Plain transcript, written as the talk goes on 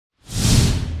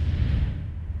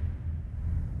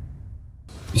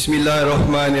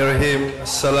Bismillahirrahmanirrahim.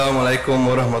 Assalamualaikum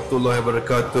warahmatullahi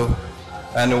wabarakatuh.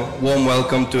 And a warm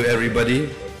welcome to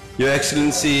everybody. Your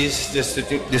Excellencies,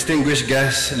 distinguished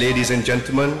guests, ladies and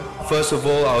gentlemen. First of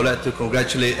all, I would like to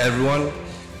congratulate everyone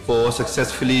for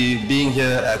successfully being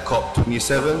here at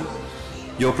COP27.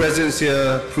 Your presence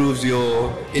here proves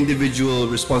your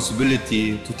individual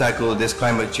responsibility to tackle this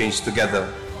climate change together.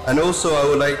 And also, I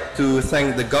would like to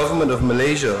thank the government of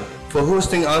Malaysia for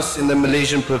hosting us in the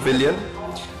Malaysian Pavilion,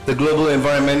 the Global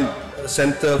Environment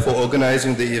Center for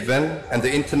organizing the event, and the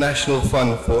International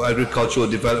Fund for Agricultural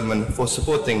Development for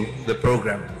supporting the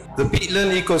program. The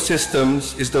peatland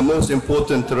ecosystems is the most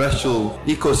important terrestrial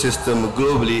ecosystem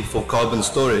globally for carbon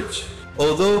storage.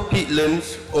 Although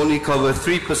peatlands only cover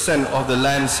 3% of the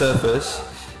land surface,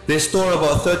 they store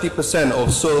about 30%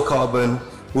 of soil carbon,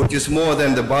 which is more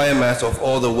than the biomass of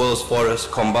all the world's forests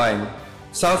combined.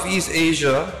 Southeast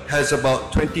Asia has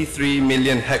about 23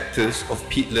 million hectares of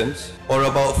peatlands, or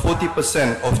about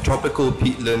 40% of tropical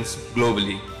peatlands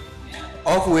globally,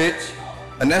 of which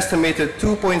an estimated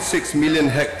 2.6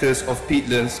 million hectares of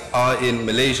peatlands are in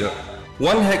Malaysia.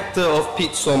 1 hectare of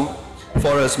peat swamp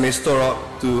forest may store up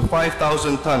to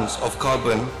 5,000 tons of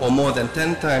carbon, or more than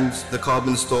 10 times the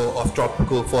carbon store of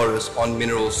tropical forests on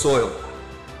mineral soil.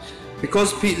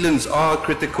 Because peatlands are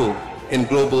critical in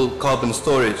global carbon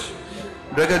storage,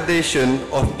 degradation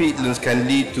of peatlands can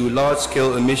lead to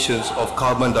large-scale emissions of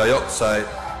carbon dioxide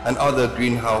and other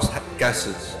greenhouse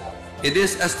gases. It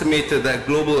is estimated that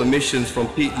global emissions from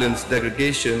peatlands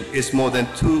degradation is more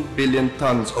than 2 billion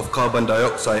tons of carbon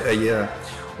dioxide a year,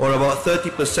 or about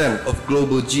 30% of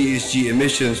global GHG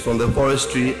emissions from the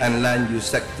forestry and land use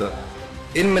sector.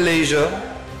 In Malaysia,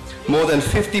 more than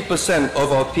 50%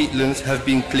 of our peatlands have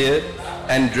been cleared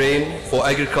and drained for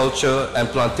agriculture and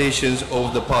plantations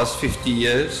over the past 50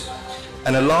 years,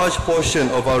 and a large portion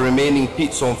of our remaining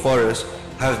peat swamp forests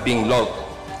have been logged.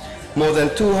 More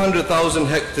than 200,000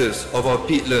 hectares of our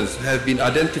peatlands have been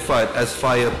identified as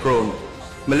fire-prone.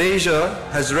 Malaysia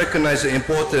has recognized the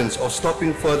importance of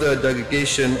stopping further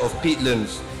degradation of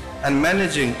peatlands and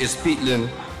managing its peatland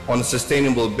on a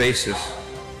sustainable basis.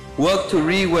 Work to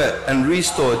re-wet and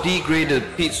restore degraded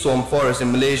peat swamp forests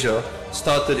in Malaysia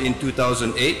started in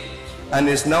 2008 and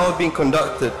is now being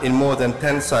conducted in more than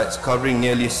 10 sites covering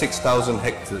nearly 6,000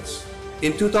 hectares.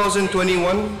 In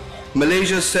 2021,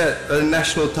 Malaysia set a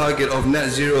national target of net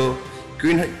zero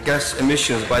greenhouse gas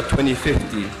emissions by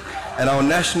 2050, and our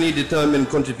nationally determined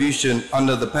contribution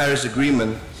under the Paris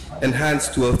Agreement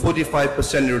enhanced to a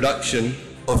 45% reduction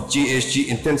of GHG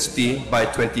intensity by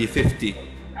 2050.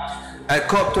 At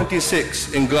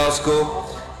COP26 in Glasgow,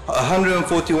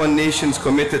 141 nations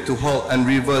committed to halt and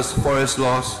reverse forest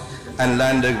loss and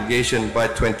land degradation by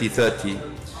 2030.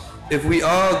 If we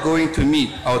are going to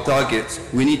meet our targets,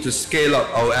 we need to scale up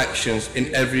our actions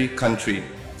in every country.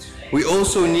 We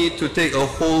also need to take a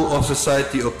whole of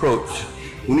society approach.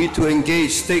 We need to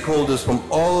engage stakeholders from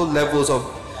all levels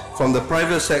from the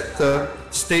private sector,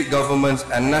 state governments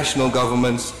and national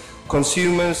governments,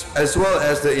 consumers, as well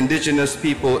as the indigenous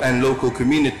people and local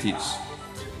communities.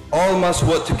 All must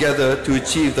work together to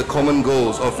achieve the common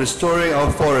goals of restoring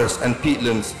our forests and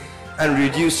peatlands and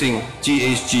reducing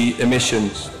GHG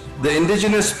emissions. The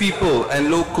indigenous people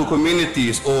and local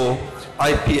communities, or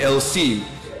IPLC,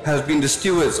 have been the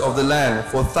stewards of the land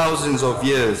for thousands of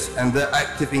years, and their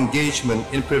active engagement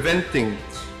in preventing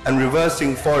and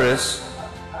reversing forest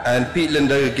and peatland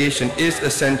degradation is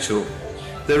essential.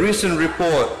 The recent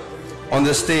report on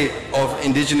the state of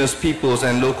indigenous peoples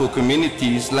and local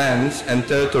communities, lands and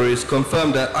territories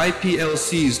confirmed that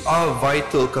IPLCs are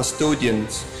vital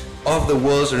custodians of the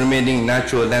world's remaining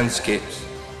natural landscapes.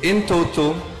 In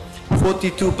total,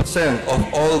 42%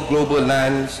 of all global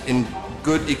lands in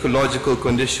good ecological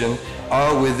condition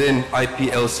are within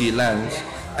IPLC lands,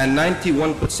 and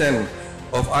 91%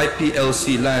 of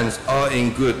IPLC lands are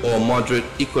in good or moderate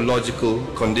ecological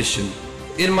condition.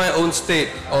 In my own state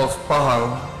of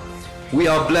Pahang, we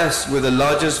are blessed with the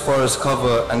largest forest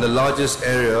cover and the largest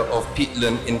area of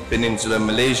peatland in Peninsular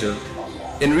Malaysia.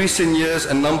 In recent years,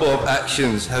 a number of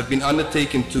actions have been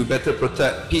undertaken to better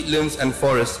protect peatlands and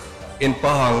forests in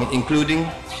Pahang, including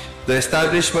the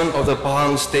establishment of the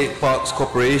Pahang State Parks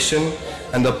Corporation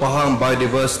and the Pahang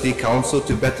Biodiversity Council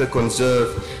to better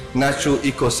conserve natural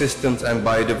ecosystems and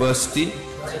biodiversity,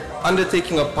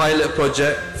 undertaking a pilot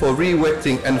project for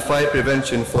re-wetting and fire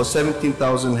prevention for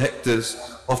 17,000 hectares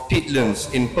of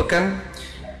peatlands in Pekan,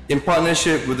 in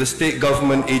partnership with the state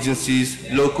government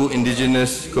agencies, local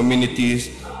indigenous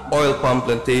communities, oil palm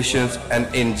plantations and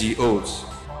NGOs.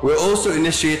 We're also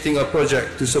initiating a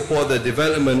project to support the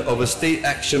development of a state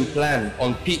action plan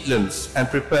on peatlands and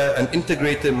prepare an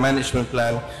integrated management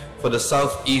plan for the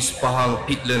southeast Pahang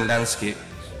peatland landscape,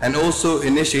 and also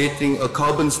initiating a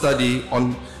carbon study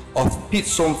of peat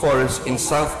swamp forests in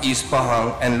southeast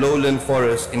Pahang and lowland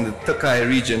forests in the Tekai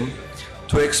region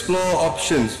to explore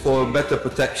options for better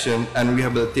protection and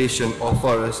rehabilitation of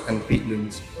forests and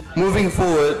peatlands. Moving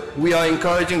forward, we are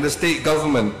encouraging the state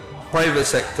government, private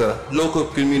sector, local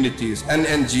communities and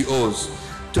NGOs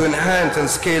to enhance and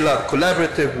scale up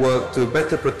collaborative work to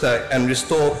better protect and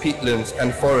restore peatlands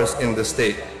and forests in the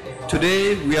state.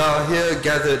 Today, we are here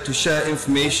gathered to share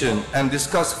information and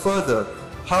discuss further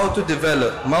how to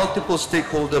develop multiple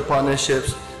stakeholder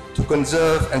partnerships to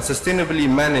conserve and sustainably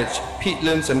manage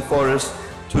peatlands and forests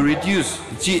to reduce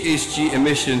GHG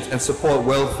emissions and support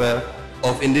welfare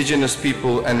of indigenous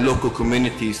people and local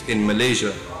communities in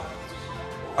Malaysia.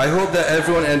 I hope that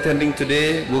everyone attending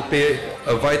today will play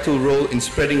a vital role in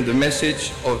spreading the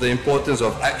message of the importance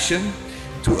of action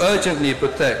to urgently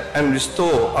protect and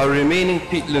restore our remaining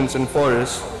peatlands and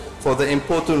forests for the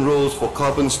important roles for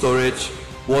carbon storage,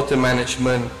 water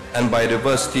management and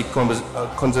biodiversity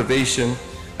conservation,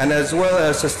 and as well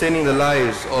as sustaining the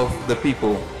lives of the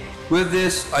people. With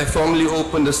this, I formally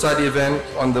open the study event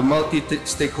on the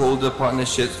multi-stakeholder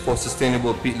partnerships for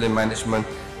sustainable peatland management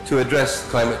to address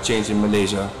climate change in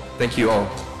Malaysia. Thank you all.